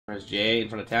Press J in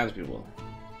front of townspeople.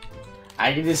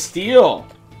 I can just steal!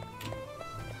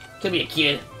 Come here,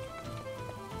 kid.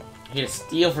 You're here to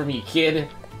steal from me, kid.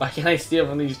 Why can't I steal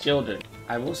from these children?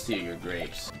 I will steal your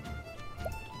grapes.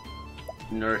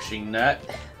 Nourishing nut.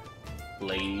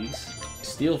 Ladies.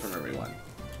 Steal from everyone.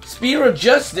 Spear of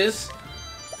justice?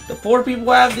 The poor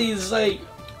people have these, like,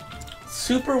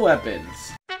 super weapons.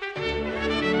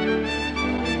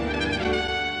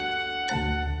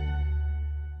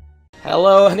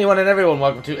 Hello, anyone and everyone.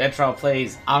 Welcome to Edtrawl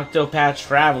Plays OCTOPATH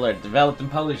TRAVELER, developed and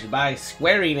published by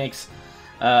Square Enix.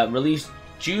 Released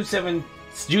June 7th,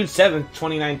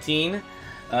 2019.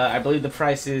 I believe the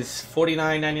price is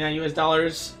 $49.99 US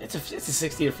dollars. It's a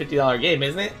 $60 to $50 game,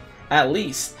 isn't it? At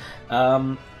least.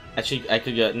 Actually, I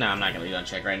could go. No, I'm not gonna go and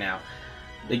check right now.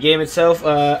 The game itself,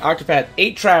 OCTOPATH,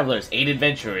 8 travelers, 8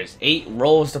 adventurers, 8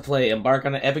 roles to play. Embark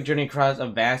on an epic journey across a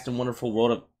vast and wonderful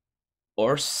world of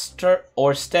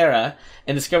Orsterra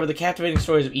and discover the captivating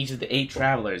stories of each of the 8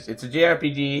 travelers. It's a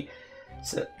JRPG,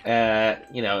 so,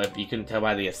 you know, if you can tell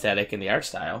by the aesthetic and the art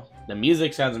style. The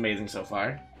music sounds amazing so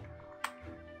far.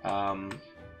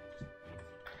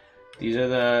 These are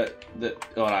the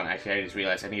hold on, actually I just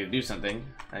realized I need to do something.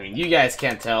 I mean, you guys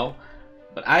can't tell,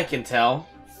 but I can tell.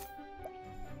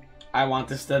 I want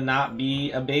this to not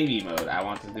be a baby mode. I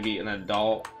want this to be an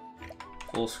adult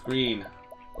full screen.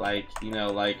 Like, you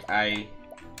know, like I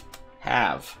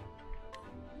have.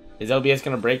 Is OBS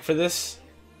gonna break for this?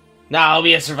 No,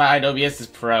 OBS survived. OBS is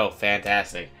pro.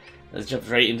 Fantastic. Let's jump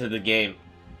right into the game.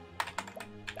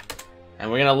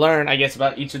 And we're gonna learn, I guess,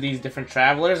 about each of these different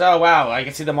travelers. Oh wow, I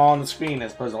can see them all on the screen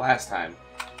as opposed to last time.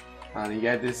 You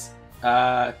got this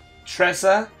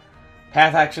Tressa,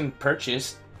 Path Action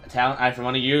Purchase. Talent eye for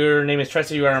money. Your name is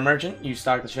Tressa. You are a merchant. You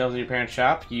stock the shelves of your parents'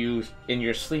 shop. You in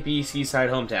your sleepy seaside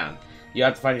hometown. You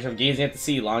have to find yourself gazing at the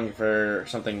sea, longing for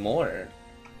something more.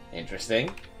 Interesting.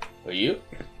 Who are you?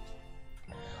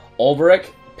 Ulbrich,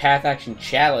 Path Action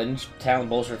Challenge. Talent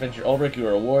bolster adventure. Ulbrich, you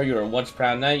are a warrior. You are a once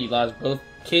proud knight. You lost both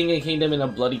king and kingdom in a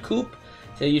bloody coup.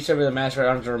 Till you serve the master at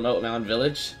arms of a remote mountain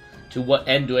village. To what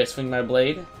end do I swing my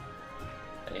blade?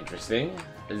 Interesting.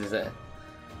 This is a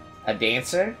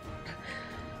dancer.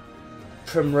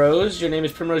 Primrose, your name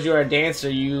is Primrose, you are a dancer.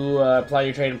 You apply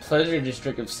your trade in Pleasure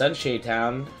District of Sunshade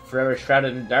Town, forever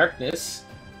shrouded in darkness.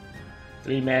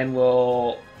 3 men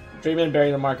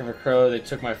bearing the mark of a crow. They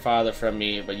took my father from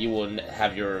me, but you will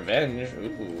have your revenge.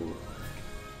 Ooh.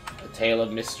 A tale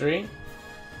of mystery.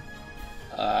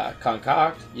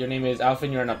 Concoct, your name is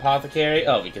Alphin, you're an apothecary.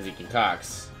 Oh, because he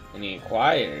concocts. And he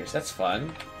inquires. That's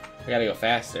fun. I gotta go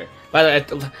faster. By the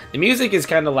way, the music is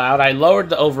kind of loud. I lowered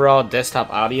the overall desktop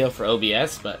audio for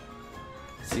OBS, but...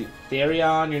 See,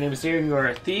 THERION, your name is THERION, you are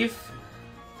a thief.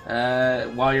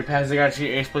 While your past guards,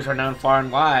 your exploits are known far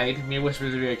and wide. Mere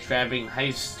whispers of your extravagant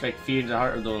heists strike fear into the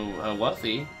heart of the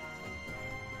wealthy.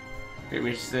 Great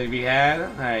wishes to be had.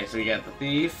 Alright, so we got the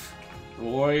thief, the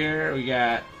warrior, we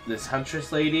got this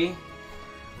huntress lady,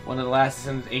 one of the last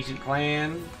descendants of ancient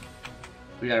clan.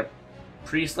 We got a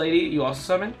priest lady you also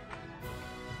summon.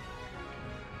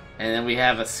 And then we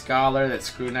have a scholar that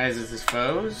scrutinizes his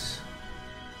foes.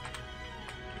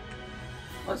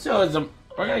 Let's go as we're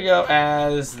gonna go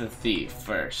as the thief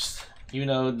first. You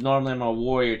know, normally I'm a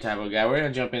warrior type of guy. We're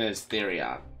gonna jump in as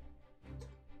THERION.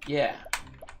 Yeah.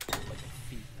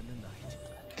 Thief in the night.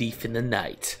 Thief in the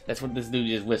night. That's what this dude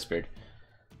just whispered.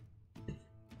 The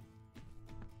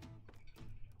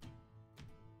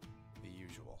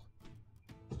usual.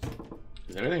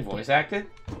 Is everything voice acted?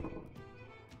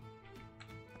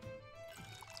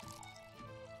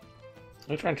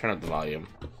 Let me try and turn up the volume.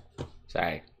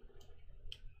 Sorry.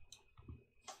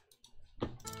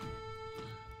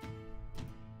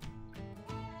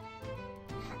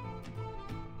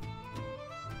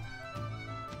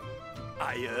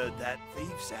 I heard that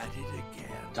thief's at it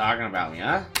again. Talking about me,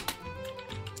 huh?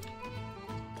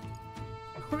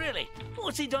 Really?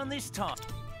 What's he done this time?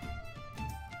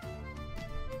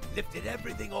 Lifted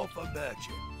everything off a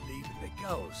merchant, leaving the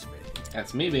goldsmith.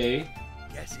 That's me, baby.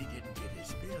 Guess he didn't get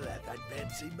his fill at that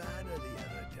fancy manor the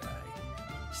other day.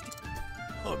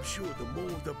 I'm sure the more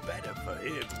the better for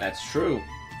him. That's true.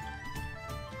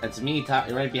 That's me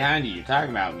right behind you. You're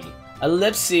talking about me.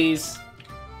 Ellipses.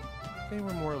 They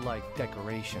were more like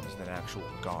decorations than actual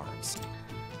guards.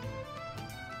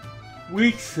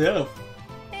 Weak self.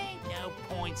 Ain't no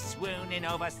point swooning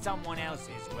over someone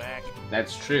else's work.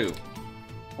 That's true.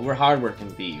 We're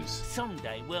hardworking thieves.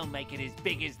 Someday we'll make it as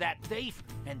big as that thief,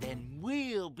 and then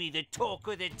we'll be the talk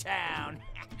of the town.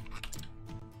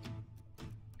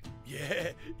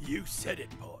 Yeah, you said it,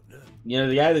 partner. You know,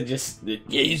 the guy that just...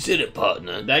 Yeah, you said it,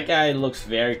 partner. That guy looks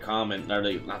very common. Or,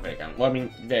 not very common. Well, I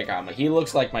mean, very common. He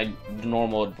looks like my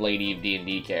normal Lady of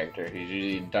D&D character. He's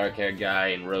usually a dark-haired guy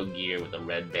in rogue gear with a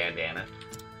red bandana.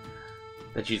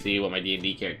 That's usually what my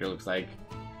D&D character looks like.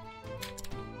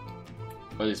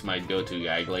 Or at least my go-to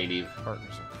guy, Glaive.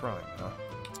 Partners in crime, huh?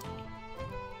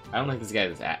 I don't like this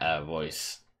guy's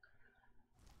voice.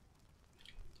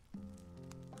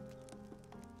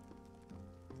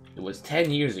 It was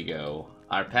 10 years ago.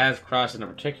 Our paths crossed in a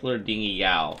particular dingy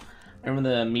gal. I remember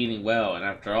the meeting well, and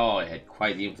after all, it had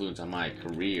quite the influence on my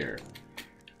career.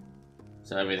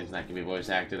 So everything's not gonna be voice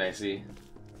acted, I see.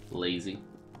 Lazy.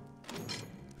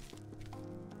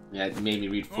 Yeah, it made me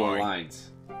read 4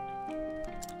 lines.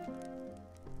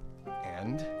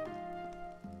 And?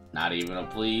 Not even a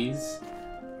please.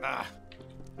 Ah.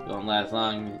 Don't last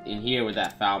long in here with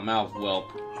that foul mouth, whelp.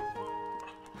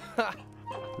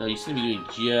 No, you seem to be doing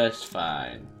just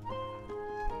fine.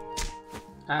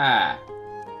 Ah.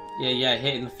 Yeah,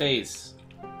 hit in the face.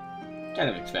 Kind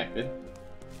of expected.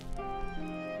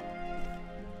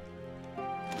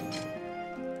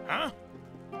 Huh?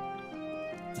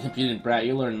 Impudent brat,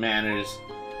 you learn manners.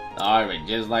 Alright,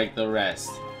 just like the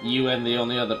rest. You and the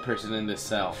only other person in this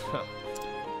cell.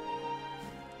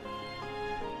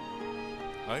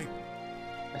 Hi.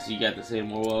 I see you got the same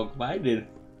moral I did.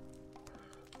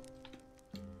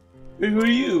 Who are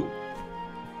you?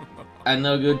 A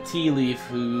no good tea leaf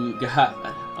who got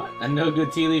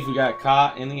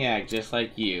caught in the act, just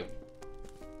like you.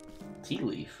 Tea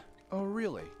leaf? Oh,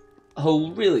 really? Oh,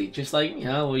 really? Just like me,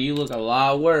 huh? Well, you look a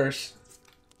lot worse.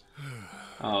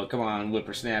 Oh, come on,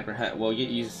 whippersnapper. Well, get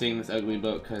used to seeing this ugly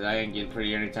book, because I ain't getting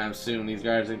prettier anytime soon. These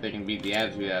guards think they can beat the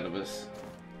attitude out of us.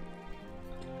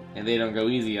 And they don't go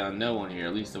easy on no one here,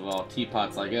 least of all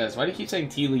teapots like us. Why do you keep saying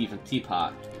tea leaf and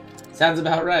teapot? Sounds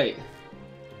about right.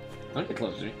 Don't get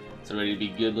close to me. So ready to be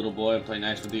good little boy and play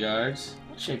nice with the guards?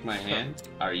 Shake my hand.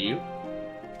 Are you?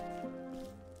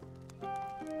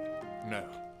 No.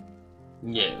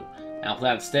 No. I'll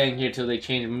plan on staying here till they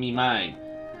change me mind.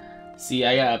 See,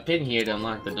 I got a pin here to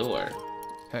unlock the door.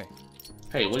 Hey.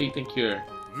 Hey, what do you think you're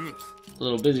a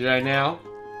little busy right now?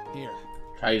 Here.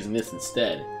 Try using this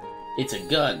instead. It's a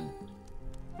gun.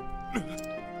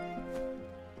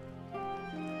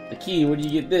 The key, where did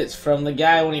you get this? From the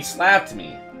guy when he slapped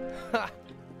me.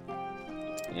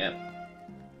 Yep.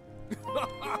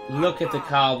 Look at the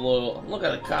cobbler. Look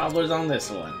at the cobblers on this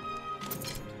one.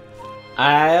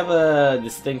 I have a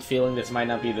distinct feeling this might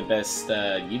not be the best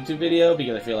YouTube video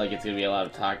because I feel like it's gonna be a lot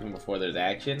of talking before there's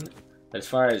action. But as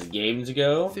far as games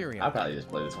go, THERION. I'll probably just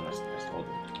play this one. I just told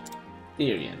you.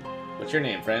 THERION. What's your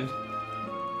name, friend?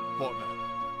 Partner.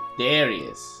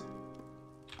 Darius.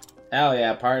 Hell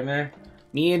yeah, partner.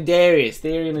 Me and Darius.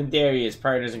 THERION and Darius,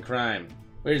 partners in crime.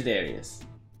 Where's Darius?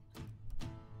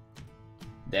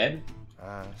 Dead?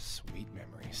 Ah, sweet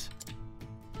memories.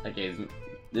 Okay,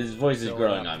 this voice is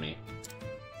growing on me.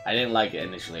 I didn't like it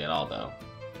initially at all, though.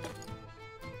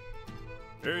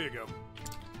 There you go.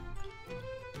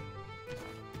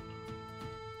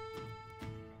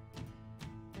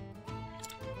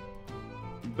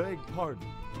 Beg pardon.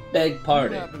 Beg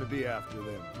pardon. You happen to be after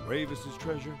them Ravis's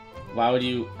treasure? Why would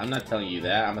you... I'm not telling you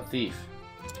that. I'm a thief.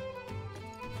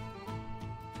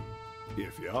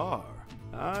 If you are,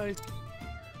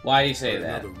 Why do you say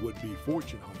that? Another would-be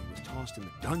fortune hunter was tossed in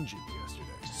the dungeon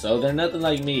yesterday. So they're nothing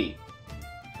like me.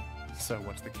 So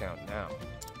what's the count now?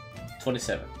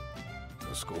 27.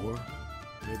 A score?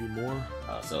 Maybe more?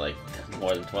 Oh, so like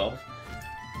more than 12?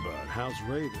 But House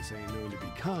Ravis ain't known to be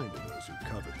kind to those who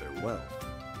covet their wealth.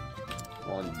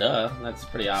 Well, duh. That's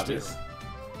pretty obvious. Still,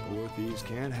 poor thieves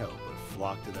can't help but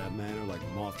flock to that manor like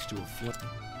moths to a flame.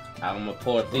 I'm a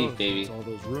poor thief, baby. It's all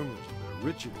those rumors of their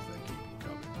riches that keep them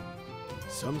coming.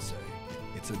 Some say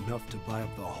it's enough to buy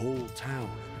up the whole town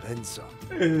and then some.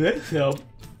 That's help.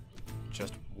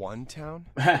 Just one town?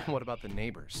 What about the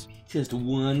neighbors? Just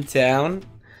one town?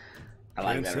 I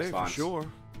like Can't that say response. for sure.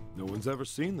 No one's ever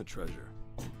seen the treasure.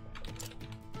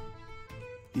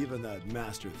 Even that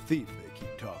master thief they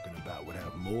keep talking about would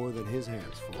have more than his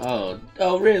hands full.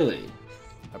 Oh, really?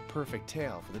 A perfect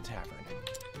tale for the tavern.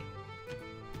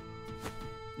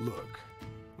 Look,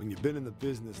 when you've been in the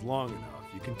business long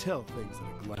enough, you can tell things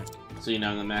at a glance. So you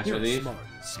know I'm the master You're a thief? smart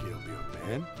and skilled young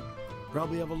man.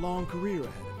 Probably have a long career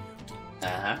ahead of you.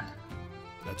 Uh-huh.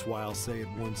 That's why I'll say it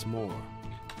once more.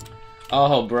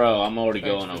 Oh, bro, I'm already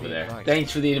Thanks going for over the there. advice.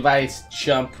 Thanks for the advice,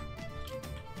 chump.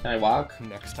 Can I walk?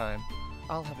 Next time,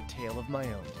 I'll have a tale of my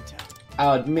own to tell.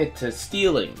 I'll admit to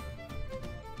stealing.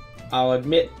 I'll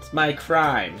admit my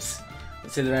crimes.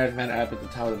 Let's say the rarest man up at the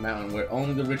top of the mountain where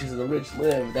only the richest of the rich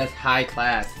live. That's high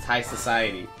class. It's high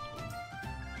society.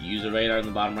 Use the radar in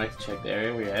the bottom right to check the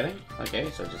area where you're heading.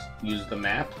 Okay, so just use the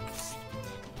map.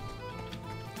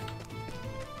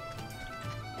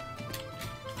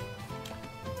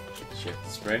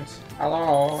 Shift sprint.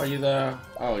 Hello, are you the...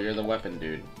 Oh, you're the weapon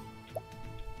dude.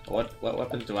 What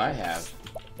weapons do I have?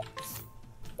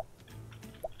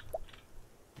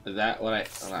 Is that what I...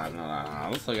 Oh, no.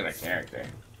 Let's look at our character.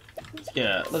 Let's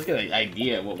get an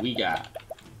idea of what we got.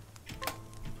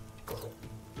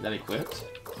 Is that equipped?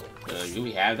 Do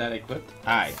we have that equipped?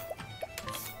 Hi.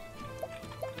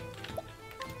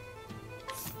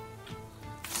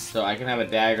 So I can have a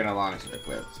dagger and a longsword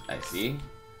equipped. I see.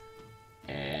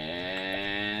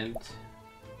 And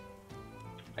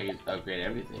I can upgrade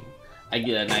everything. I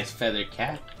get a nice feather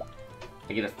cap.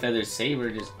 I get a feather saber.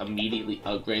 Just immediately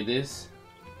upgrade this.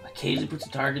 Occasionally puts a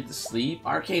target to sleep.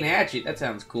 Arcane hatchet. That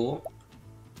sounds cool.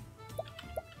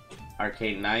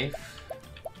 Arcane knife.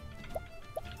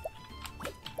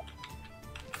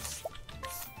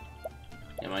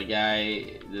 And my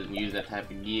guy doesn't use that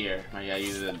type of gear. My guy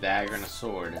uses a dagger and a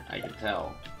sword. I can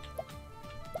tell.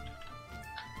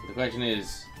 The question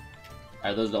is,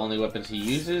 are those the only weapons he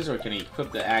uses, or can he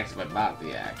equip the axe if I bought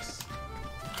the axe?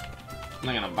 I'm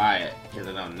not gonna buy it because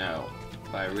I don't know,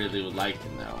 but I really would like to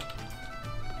know.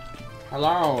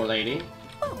 Hello, lady.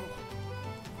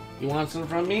 You want something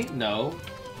from me? No.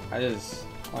 I just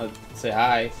want to say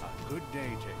hi. A good day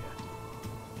to you.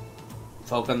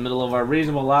 Folk in the middle of our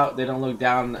reasonable lot, they don't look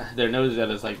down their noses at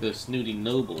us like those snooty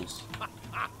nobles.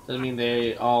 Doesn't mean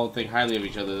they all think highly of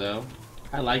each other, though.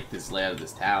 I like this layout of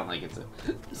this town, like it's a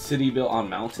city built on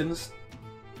mountains.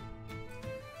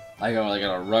 Like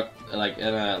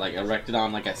erected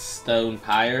on like a stone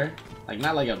pyre. Like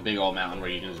not like a big old mountain where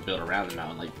you can just build around the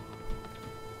mountain.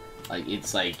 Like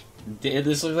it's like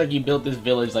this looks like you built this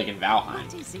village like in Valheim.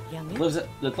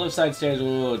 The cliffside stairs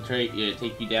will take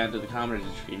you down to the commoners.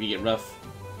 If you get rough,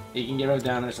 you can get rough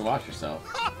down there, so watch yourself.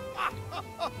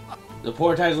 The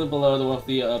poor ties live below, the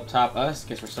wealthy up top. Us,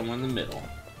 guess we're somewhere in the middle.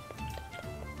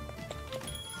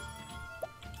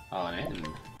 Oh, an end.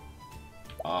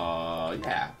 Oh,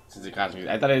 yeah. Since it cost me,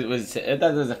 I thought it was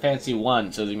a fancy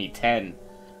 1, so it was gonna be 10.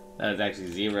 That was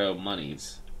actually 0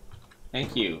 monies.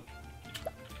 Thank you.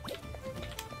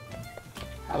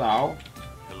 Hello.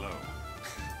 Hello.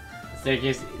 The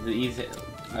staircase, the easy.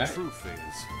 The truth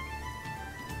is,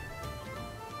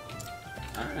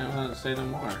 I don't want to say no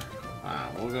more.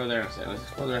 We'll go there and say. Let's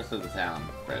explore the rest of the town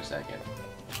for a second.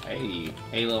 Hey,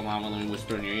 little mama, let me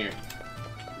whisper in your ear.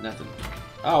 Nothing.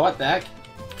 Oh, what the heck?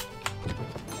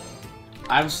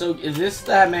 I'm so. Is this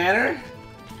that manor?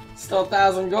 Still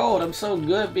 1,000 gold. I'm so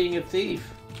good at being a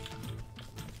thief.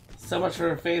 So much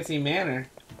for a fancy manor.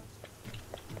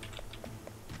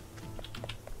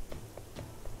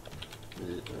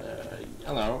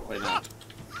 Hello. Wait, no.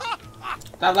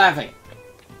 Stop laughing.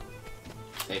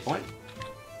 Save point.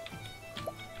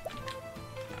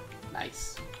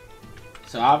 Nice.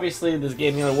 So obviously this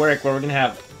game's gonna work where we're gonna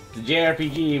have the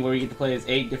JRPG where we get to play as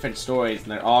 8 different stories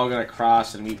and they're all gonna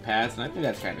cross and meet paths, and I think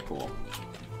that's kind of cool.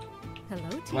 Hello,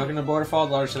 team. Welcome to Borderfall,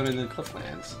 the largest settlement in the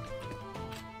Clifflands.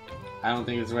 I don't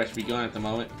think it's the right to be going at the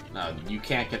moment. No, you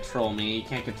can't control me. You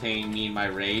can't contain me and my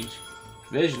rage.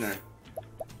 Visioner.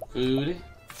 Food.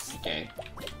 Okay.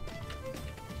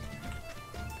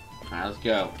 Alright, let's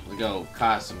go. Let's go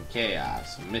cause some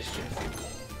chaos, some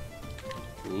mischief.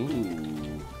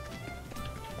 Ooh.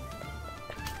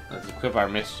 Let's equip our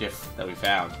mischief that we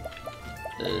found.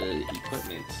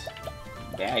 Equipment.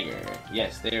 Dagger.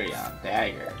 Yes, THERION.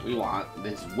 Dagger. We want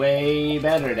this way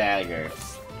better dagger.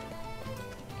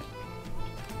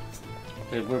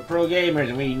 Because we're pro gamers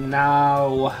and we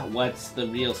know what's the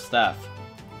real stuff.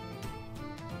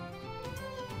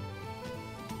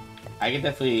 I could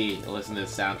definitely listen to the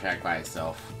soundtrack by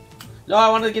itself. No, I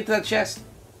wanted to get to that chest.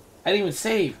 I didn't even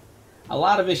save. A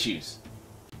lot of issues.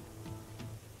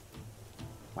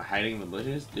 Am I hiding in the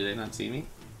bushes? Do they not see me?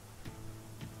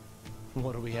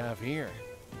 What do we have here?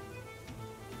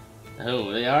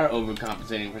 Oh, they are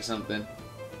overcompensating for something.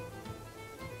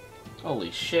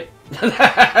 Holy shit.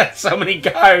 So many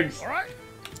guards. alright?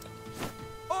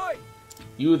 Oi!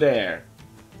 You there.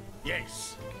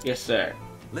 Yes. Yes, sir.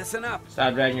 Listen up.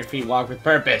 Stop dragging your feet. Walk with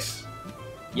purpose.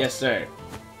 Yes, sir.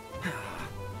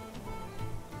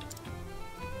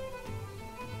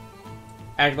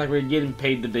 Act like we're getting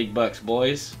paid the big bucks,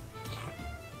 boys.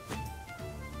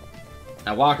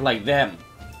 Now walk like them.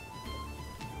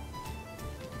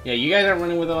 Yeah, you guys aren't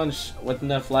running with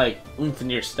enough like oomph in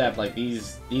your step like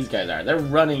these guys are. They're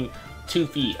running 2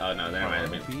 feet. Oh no, they're not.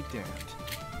 Be damned.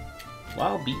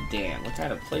 Well, be damned. What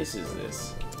kind of place is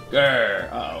this?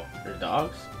 Grr. Uh-oh. There's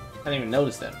dogs? I didn't even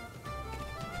notice them.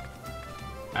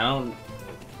 I don't...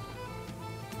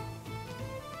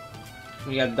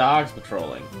 We got dogs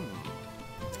patrolling.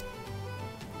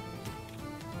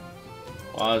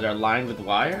 Walls are lined with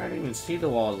wire? I didn't even see the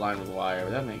walls lined with wire,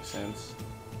 but that makes sense.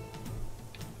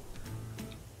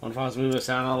 One false move will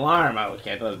sound an alarm. I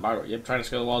can't do this. Yep, trying to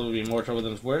scale the walls would be more trouble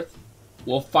than it's worth.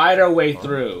 We'll fight our way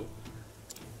through.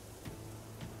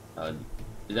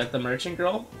 Is that the merchant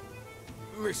girl?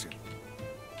 Listen.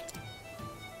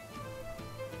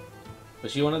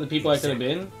 Was she one of the people I could have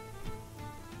been?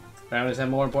 Families have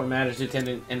more important matters to attend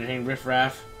to entertain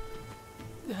riffraff.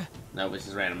 No, this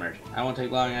is random merchant. I won't take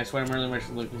long. I swear, I'm early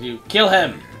merchant. Look at you. Kill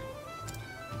him.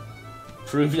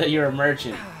 Prove that you're a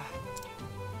merchant.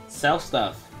 Sell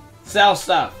stuff. Sell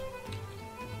stuff.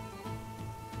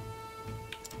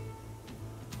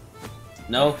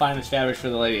 No finest fabrics for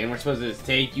the lady, and we're supposed to just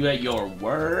take you at your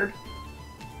word.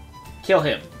 Kill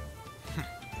him.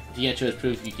 If you can't show us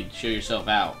proof, you can show yourself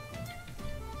out.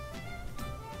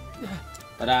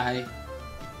 But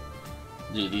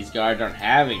dude, these guards aren't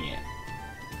having it.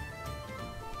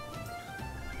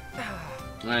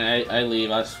 I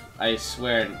leave. I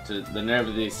swear to the nerve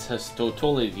of these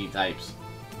hostility types. Is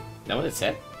that what it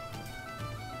said?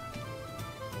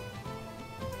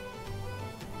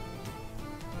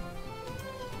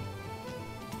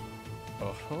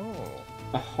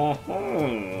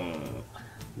 Oh.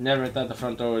 Never thought the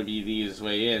front door would be the easiest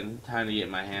way in. Time to get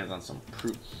my hands on some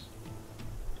proof.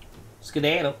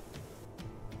 Skedaddle.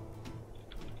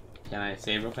 Can I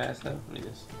save real fast though? Let me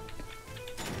just...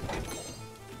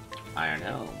 Iron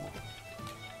Helm.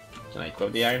 Can I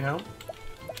equip the Iron Helm?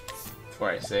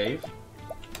 Before I save?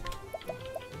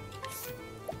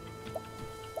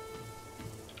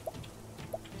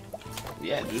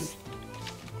 Yeah, dude.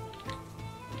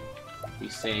 We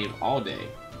save all day.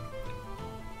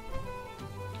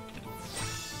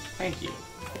 Thank you.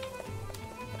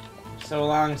 So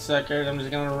long, suckers. I'm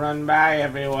just gonna run by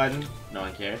everyone. No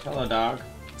one cares. Hello, dog.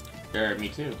 Me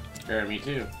too. Me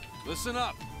too. Listen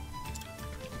up.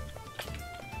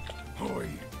 Who are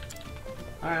you?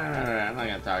 Alright, I'm not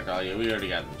gonna talk to all you. We already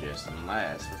got the gist.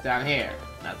 Unless what's down here?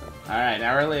 Nothing. Alright,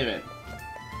 now we're leaving.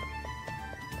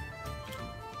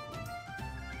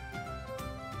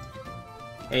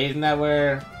 Hey, isn't that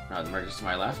where... Oh, the merchant's to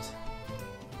my left.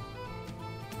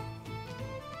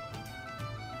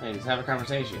 Hey, let's have a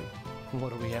conversation.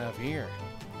 What do we have here?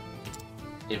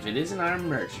 If it isn't our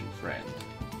merchant friend.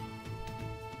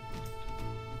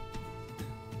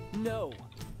 No.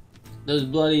 Those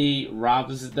bloody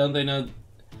robbers, don't they know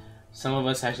some of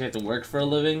us actually have to work for a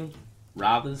living?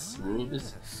 Robbers,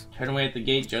 turn away at the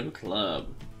gate, join the club.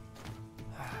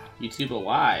 You too, but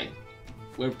why?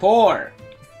 We're poor!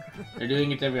 They're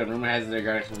doing it to everyone. Rumor has it they're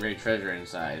guarding some great treasure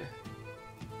inside.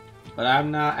 But I'm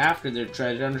not after their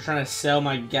treasure. I'm just trying to sell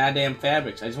my goddamn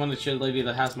fabrics. I just wanted to show the lady of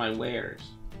the house my wares.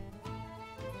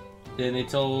 Then they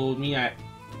told me I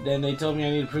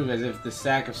need to prove as if the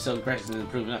sack of silk dresses isn't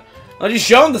proof enough. I'll just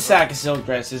show them the sack of silk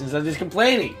dresses instead of just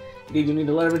complaining. You need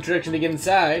to let her introduction to get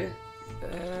inside.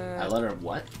 I let her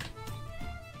what?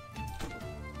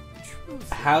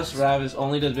 House Ravis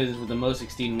only does business with the most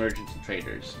esteemed merchants and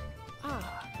traders.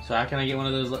 So how can I get one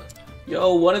of those?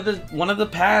 Yo, one of the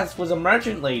paths was a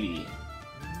merchant lady.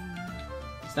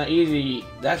 It's not easy,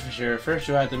 that's for sure. First,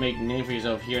 you have to make a name for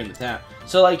yourself here in the town.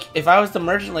 So, like, if I was the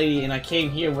merchant lady and I came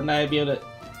here, wouldn't I be able to?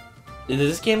 Does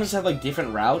this game just have like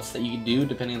different routes that you can do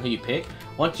depending on who you pick?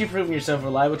 Once you've proven yourself a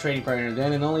reliable trading partner,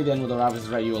 then and only then will the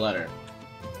Ravis write you a letter.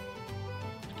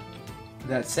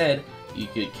 That said, you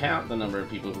could count the number of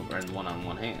people who've earned one on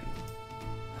one hand.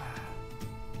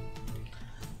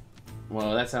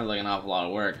 Well, that sounds like an awful lot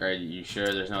of work. Are you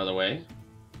sure there's no other way?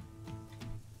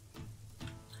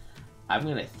 I'm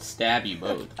gonna stab you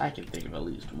both. I can think of at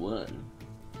least one.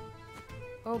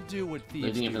 I'll do what thieves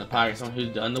Lifting it do. from the pocket of someone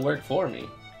who's done the work for me.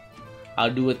 I'll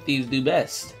do what thieves do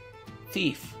best.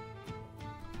 Thief.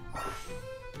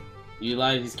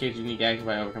 Utilize these characters' unique actions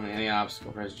by overcoming any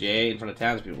obstacle. Press J in front of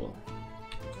townspeople.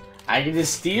 I can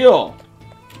just steal!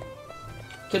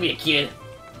 Come here, kid.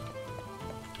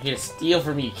 You're gonna steal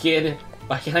from me, kid.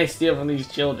 Why can't I steal from these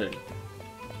children?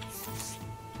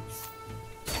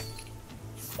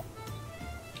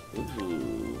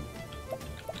 Ooh.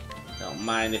 Don't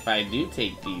mind if I do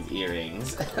take these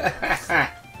earrings.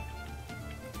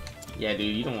 Yeah,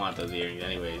 dude, you don't want those earrings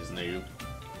anyways, noob.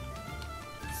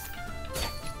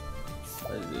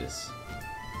 What is this?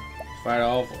 Fire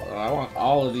all. I want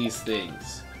all of these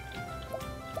things.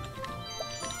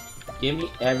 Give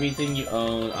me everything you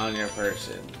own on your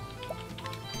person.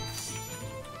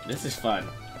 This is fun.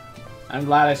 I'm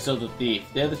glad I stole the thief.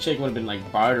 The other chick would have been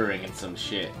like bartering and some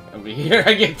shit. Over here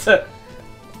I get to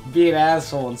be an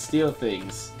asshole and steal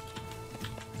things.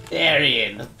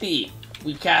 Therion, the thief.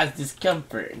 We caused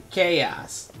discomfort and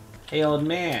chaos. Hey, old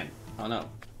man. Oh no.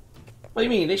 What do you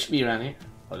mean? They should be around here.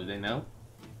 Oh, do they know?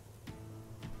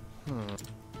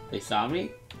 They saw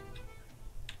me?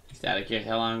 Just out of curiosity,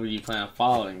 how long were you planning on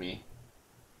following me?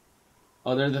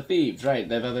 Oh, they're the thieves, right?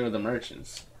 I thought they were the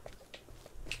merchants.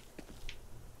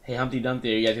 Hey, Humpty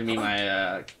Dumpty, are you guys gonna be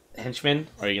my henchmen,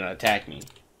 or are you gonna attack me?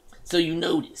 So you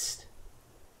noticed.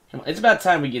 Come on, it's about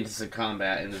time we get into some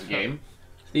combat in this game.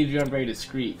 Thieves, you're very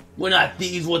discreet. We're not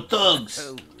thieves, we're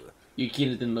thugs! You're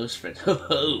cuter than most friends. Ho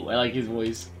ho! I like his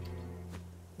voice.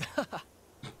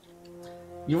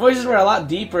 Your voices were a lot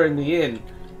deeper in the inn.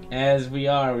 As we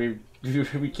are, we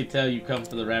can tell you come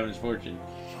for the ravenous fortune.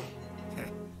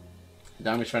 The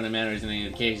army's front of manner isn't any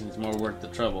indication it's more worth the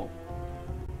trouble.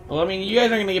 Well, I mean, you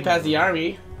guys aren't gonna get past the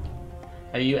army.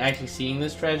 Have you actually seen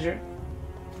this treasure?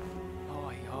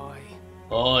 Oi, oi.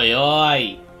 Oi,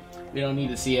 oi! We don't need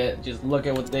to see it. Just look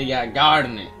at what they got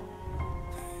guarding it.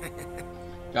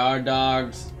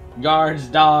 Guards,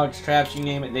 dogs, traps, you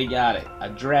name it, they got it. A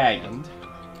dragon.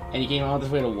 And you came all this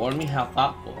way to warn me? How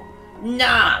thoughtful.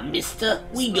 Nah, mister,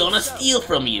 we gonna steal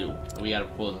from you. We got a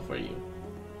proposal for you.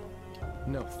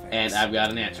 No thanks. And I've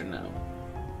got an answer, no.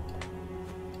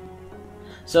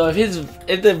 So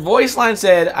if the voice line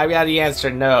said, I've got the answer,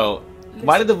 no,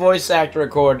 why did the voice actor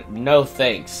record, no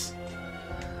thanks?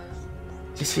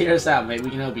 Just hear us out, mate, we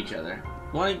can help each other.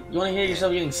 You wanna hear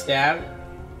yourself getting stabbed?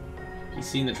 He's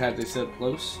seen the trap they set up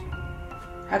close.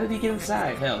 How did he get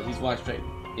inside? Hell, he's walked straight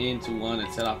into one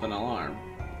and set off an alarm.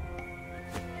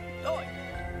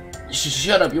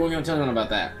 Shut up, you weren't gonna tell anyone about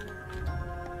that.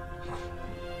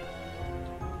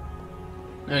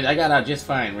 I got out just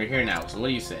fine, we're here now, so what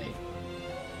do you say?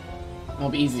 It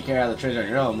won't be easy to carry out the treasure on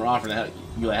your own, we're offering to help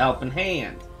you a helping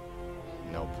hand.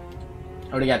 Nope.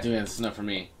 I already got 2 hands, that's enough for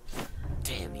me.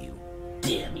 Damn you.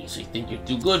 Damn you, so you think you're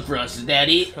too good for us, is that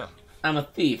it? I'm a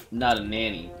thief, not a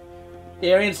nanny.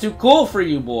 Therion's too cool for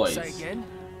you boys. Say again?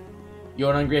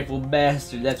 You're an ungrateful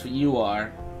bastard, that's what you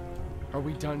are. Are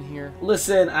we done here?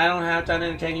 Listen, I don't have time to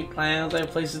entertain you plans, I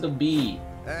have places to be.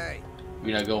 Hey.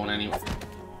 You're not going anywhere.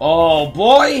 Oh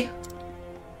boy!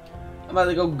 I'm about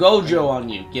to go Gojo on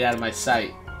you. Get out of my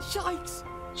sight. Yikes!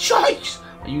 Shikes!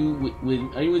 Are you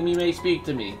with me, mate? Speak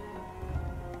to me.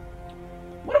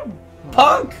 What a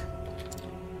punk!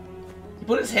 He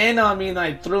put his hand on me and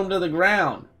I threw him to the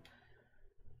ground.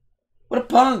 What a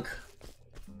punk!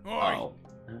 Oh.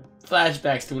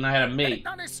 Flashbacks to when I had a mate.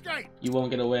 You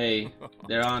won't get away.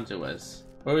 They're on to us.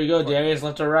 Where we go, Darius?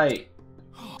 Left or right?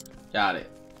 Got it.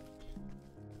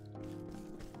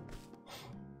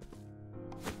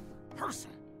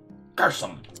 Curse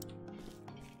them!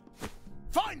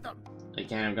 Find them. They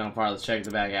can't have gone far. Let's check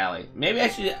the back alley. Maybe I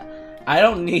should... I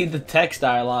don't need the text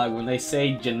dialogue when they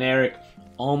say generic,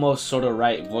 almost sort of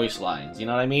right voice lines. You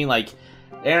know what I mean? Like,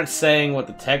 they aren't saying what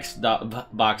the text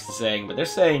box is saying, but they're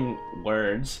saying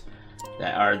words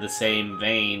that are the same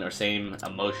vein or same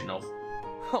emotional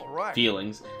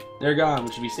feelings. They're gone.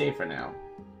 We should be safer now.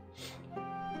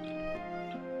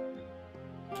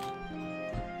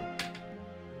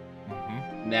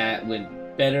 That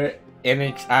went better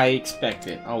than I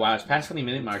expected. Oh wow, it's past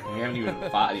 20-minute mark and we haven't even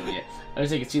fought anyone yet. I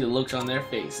wish I could see the looks on their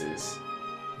faces.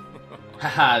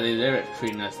 Haha, they're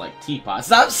treating us like teapots.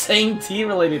 Stop saying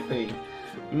tea-related thing.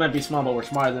 We might be small, but we're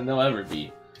smarter than they'll ever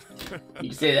be. You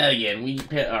can say that again. We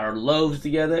put our loaves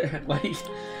together. Like,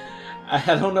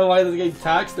 I don't know why this guy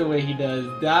talks the way he does.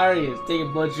 Darius, take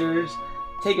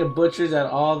a butcher's at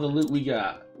all the loot we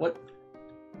got. What?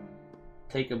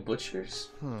 Take a butcher's?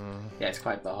 Yeah, it's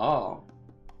quite the haul.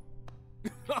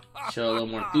 Show a little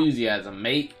more enthusiasm,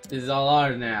 mate. This is all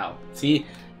ours now. See,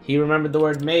 he remembered the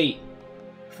word mate.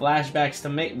 Flashbacks to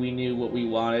mate. We knew what we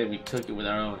wanted. We took it with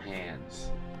our own hands.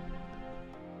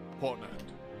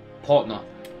 Partner.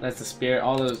 That's the spirit.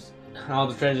 All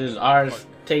the treasures are ours.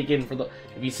 Taken for the.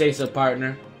 If you say so,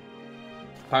 partner.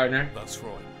 Partner. That's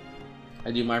right.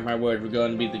 I do mark my word. We're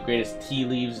going to be the greatest tea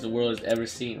leaves the world has ever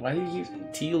seen. Why do you keep saying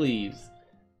tea leaves?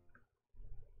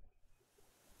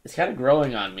 It's kind of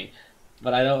growing on me,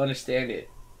 but I don't understand it.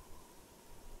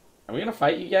 Are we gonna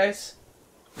fight, you guys?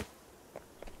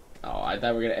 Oh, I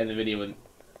thought we were gonna end the video with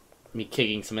me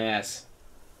kicking some ass.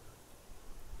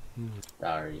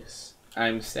 Darius.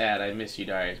 I'm sad. I miss you,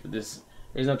 Darius, but there's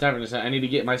no time for this. I need to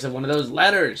get myself one of those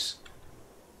letters.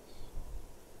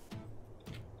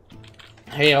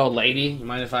 Hey, old lady. You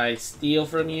mind if I steal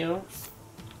from you?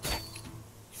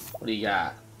 What do you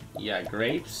got? You got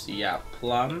grapes? You got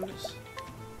plums?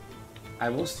 I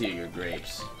will steal your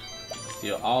grapes.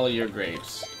 steal all of your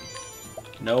grapes.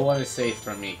 No one is safe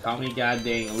from me. Call me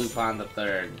goddamn Lupin the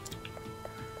Third.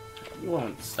 You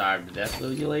won't starve to death,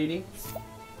 will you, lady?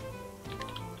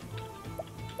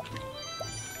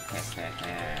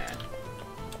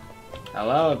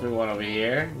 Hello, everyone over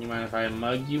here. You mind if I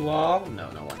mug you all? No,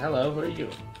 no one. Hello, who are you?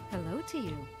 Hello to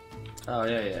you. Oh,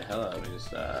 yeah. Hello. Let me just,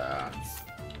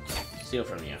 steal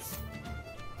from you.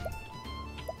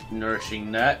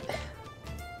 Nourishing nut.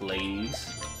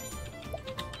 Ladies.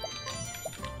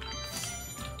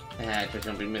 Just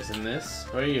gonna be missing this.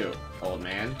 Who are you, old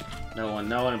man? No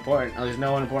one important. Oh, there's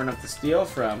no one important enough to steal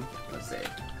from. Let's see.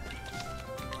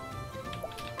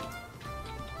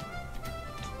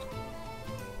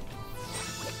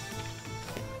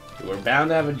 We're bound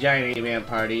to have a giant 8-man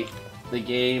party. The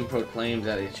game proclaims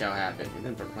that it shall happen. It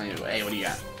didn't proclaim it. Hey, what do you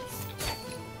got?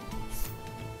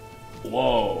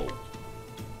 Whoa.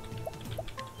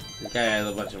 This guy has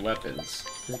a bunch of weapons.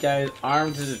 This guy is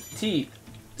armed to the teeth.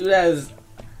 Dude has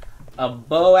a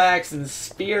bow axe and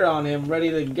spear on him,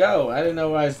 ready to go. I didn't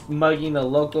know I was mugging the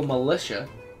local militia.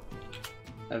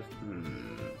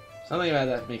 Something about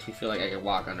that makes me feel like I could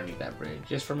walk underneath that bridge.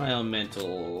 Just for my own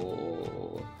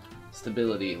mental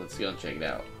stability. Let's go and check it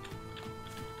out.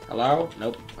 Hello?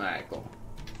 Nope. Alright, cool.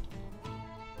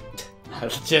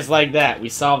 Just like that, we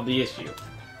solved the issue.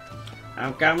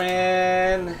 I'm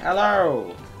coming!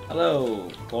 Hello! Hello,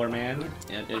 poor man.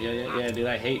 Yeah, dude,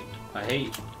 I hate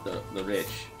the rich.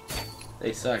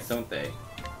 They suck, don't they?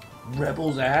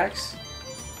 Rebel's axe?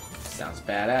 Sounds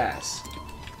badass.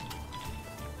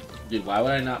 Dude, why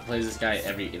would I not play this guy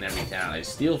in every town? I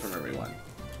steal from everyone.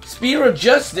 Spear of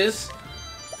Justice?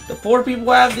 The poor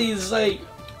people have these, like,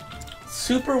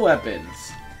 super weapons.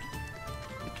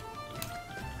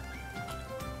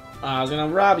 I was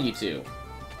gonna rob you two.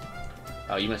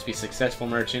 Oh, you must be successful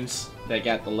merchants that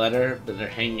got the letter, but they're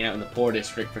hanging out in the poor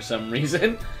district for some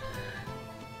reason.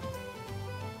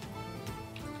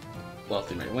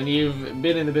 Wealthy man. When you've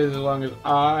been in the business as long as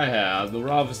I have, the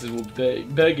officers will be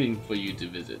begging for you to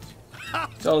visit.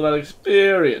 It's all about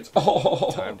experience.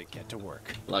 Oh, Time to get to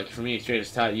work. Lucky for me, straight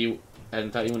has taught you.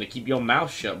 Hasn't taught you when to keep your mouth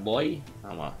shut, boy.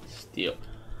 I'm gonna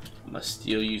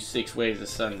steal you 6 ways to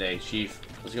Sunday, chief.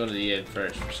 Let's go to the inn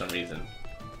first for some reason.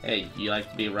 Hey, you like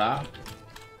to be robbed?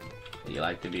 You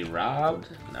like to be robbed?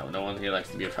 No, no one here likes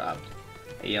to be robbed.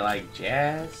 Hey, you like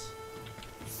jazz?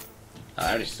 Oh, I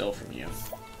already stole from you.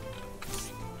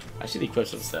 I should equip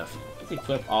some stuff. Let's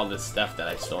equip all this stuff that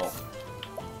I stole.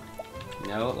 You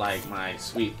know, like my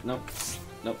sweet... Nope.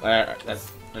 Nope.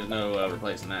 There's no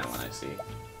replacing that one, I see.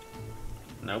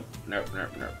 Nope. Nope.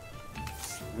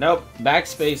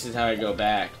 Backspace is how I go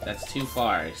back. That's too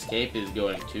far. Escape is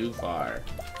going too far.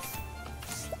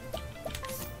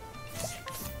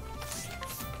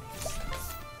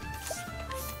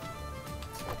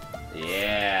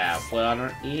 Yeah, put on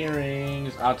our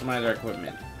earrings. Optimize our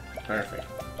equipment. Perfect.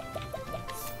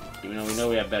 Even though we know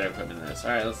we have better equipment than this.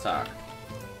 Alright, let's talk.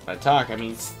 By talk, I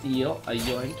mean steal a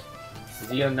yoink. Is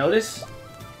he gonna notice?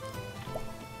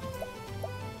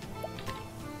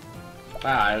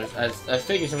 Wow, I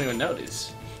figured somebody would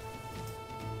notice.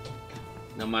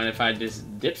 Don't mind if I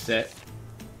just dipset.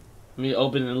 Let me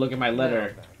open and look at my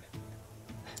letter.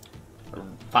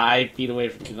 5 feet away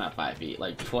from, not 5 feet,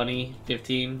 like 20,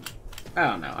 15. I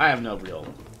don't know. I have no real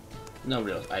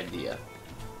idea.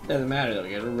 Doesn't matter though,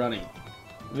 because we're running.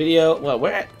 Video, well,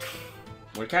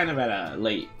 we're kind of at a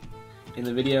late in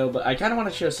the video, but I kind of want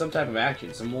to show some type of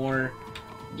action, some more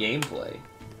gameplay.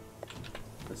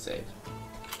 Let's save.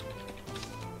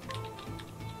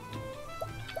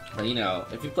 But you know,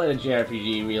 if you played a JRPG,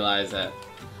 you realize that,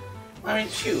 I mean,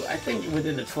 shoot, I think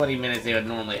within the 20 minutes they would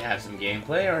normally have some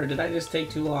gameplay, or did I just take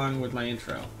too long with my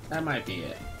intro? That might be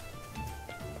it.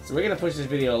 So we're going to push this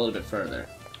video a little bit further.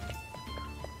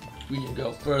 We can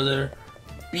go further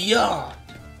beyond.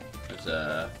 There's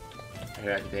a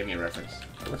Hero Academia reference.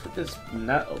 What's with this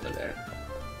nut over there?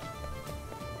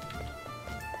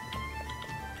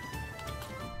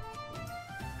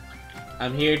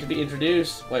 I'm here to be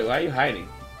introduced. Wait, why are you hiding?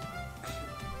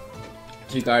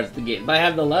 2 guards at the gate. But I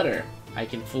have the letter. I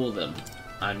can fool them.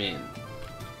 I'm in.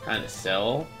 Kind of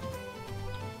sell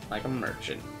like a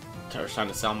merchant. I was trying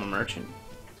to sell I'm a merchant.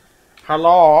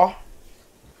 Hello.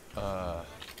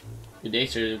 Good day,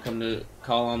 sir. Come to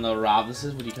call on the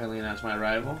Rovices. Would you kindly announce my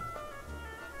arrival?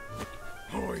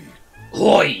 Hoi.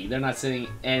 Hoi! They're not sending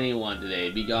anyone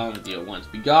today. Be gone with you at once.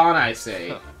 Be gone, I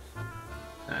say.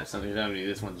 Something's telling me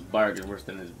this one's bargain worse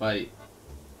than his bite.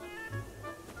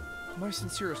 My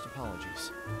sincerest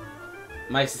apologies.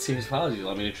 My sincerest apologies.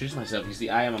 Allow me to introduce myself. You see,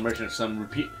 I am a merchant of some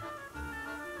repute.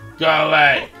 Go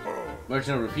away!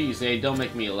 Merchant of repute, you say. Don't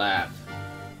make me laugh.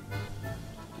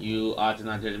 You ought to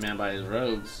not judge a man by his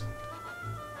robes.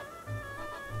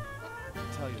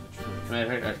 To tell you the truth. You might have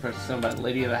heard I spoke to someone about the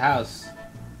lady of the house.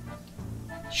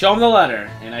 Show him the letter,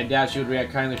 and I doubt she would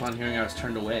react kindly upon hearing I was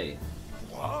turned away.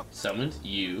 What? Summoned?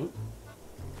 You?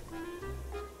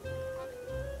 I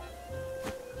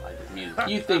like this music.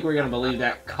 You think we're gonna believe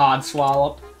that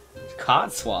codswallop?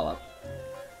 Codswallop?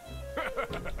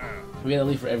 We had to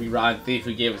leave for every rotten thief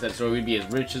who gave us that story. We'd be as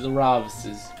rich as the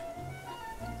Robinses.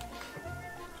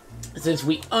 Since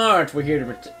we aren't, we're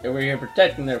here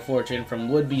protecting their fortune from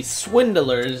would-be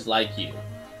swindlers like you.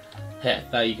 Heh,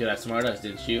 thought you could outsmart us,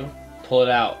 didn't you? Pull it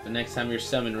out. The next time you're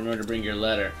summoned, remember to bring your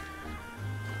letter.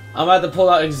 I'm about to pull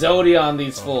out Exodia on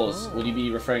these fools. Would you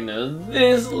be referring to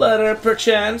this letter,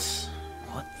 perchance?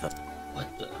 What the?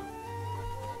 What the?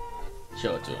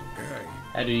 Show it to him. Hey.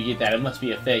 How do you get that? It must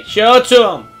be a fake. Show it to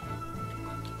him!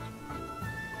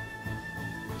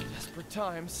 Desperate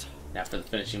times. Now for the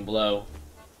finishing blow.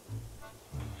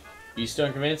 You still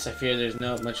unconvinced? I fear there's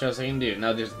not much else I can do.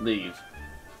 Now just leave.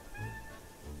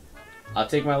 I'll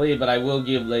take my leave, but I will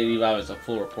give Lady Roberts a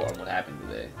full report on what happened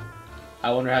today.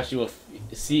 I wonder how she will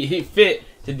see fit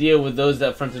to deal with those that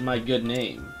affronted my good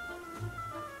name.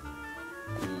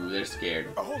 Ooh, they're scared.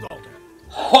 Hold on.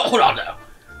 Hold on now!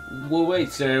 Well,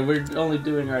 wait, sir. We're only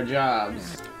doing our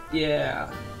jobs.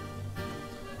 Yeah.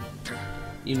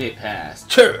 You may pass.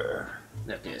 Sure.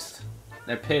 They're pissed.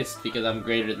 They're pissed because I'm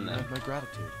greater than I them. have my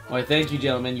gratitude. Why, thank you,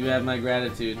 gentlemen. You have my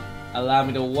gratitude. Allow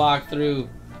me to walk through.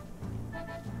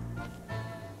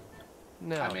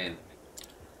 No. I'm in.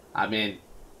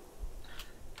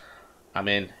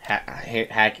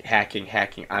 Hacking.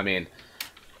 I'm in.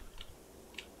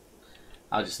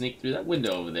 I'll just sneak through that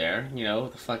window over there. You know,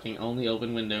 the fucking only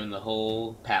open window in the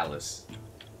whole palace.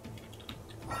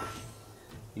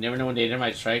 You never know when danger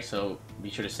might strike, so be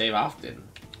sure to save often.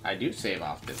 I do save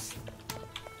often.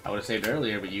 I would have saved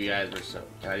earlier, but you guys were so...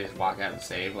 Can I just walk out and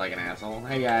save like an asshole?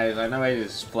 Hey guys, I know I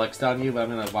just flexed on you, but I'm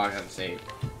gonna walk out and save.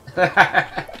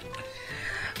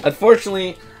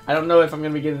 Unfortunately, I don't know if I'm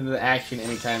gonna be getting into the action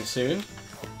anytime soon.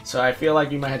 So I feel like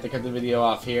we might have to cut the video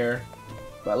off here.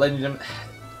 But ladies and gentlemen,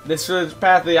 this was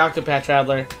Path of the OCTOPATH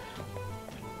Traveler.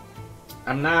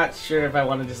 I'm not sure if I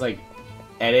want to just like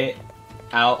edit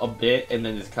out a bit and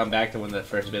then just come back to when the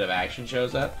first bit of action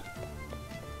shows up.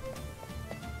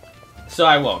 So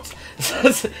I won't.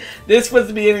 This was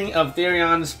the beginning of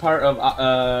THERION's part of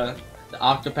the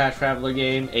OCTOPATH Traveler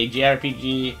game, a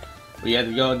JRPG where you had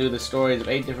to go and do the stories of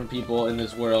 8 different people in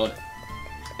this world.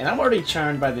 And I'm already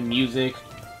charmed by the music.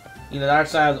 You know, the art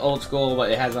style is old school,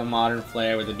 but it has a modern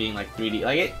flair with it being like 3D.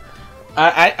 Like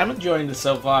I'm enjoying this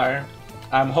so far.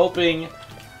 I'm hoping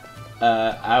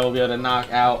I will be able to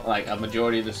knock out like a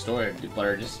majority of the story,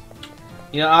 but just,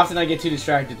 you know, often I get too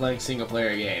distracted playing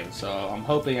single-player games, so I'm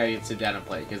hoping I can sit down and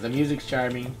play, because the music's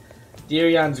charming,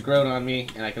 THERION's grown on me,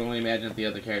 and I can only imagine that the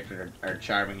other characters are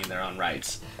charming in their own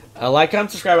rights. Like,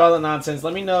 comment, subscribe, all that nonsense.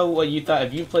 Let me know what you thought,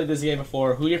 if you've played this game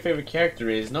before, who your favorite character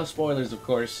is. No spoilers, of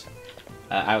course.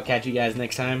 I will catch you guys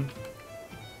next time.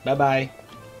 Bye-bye.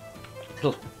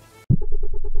 Cool.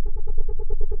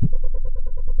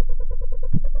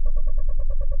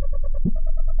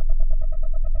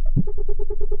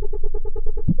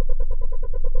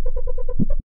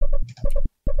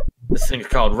 This thing's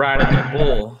called Riding the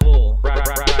Bull.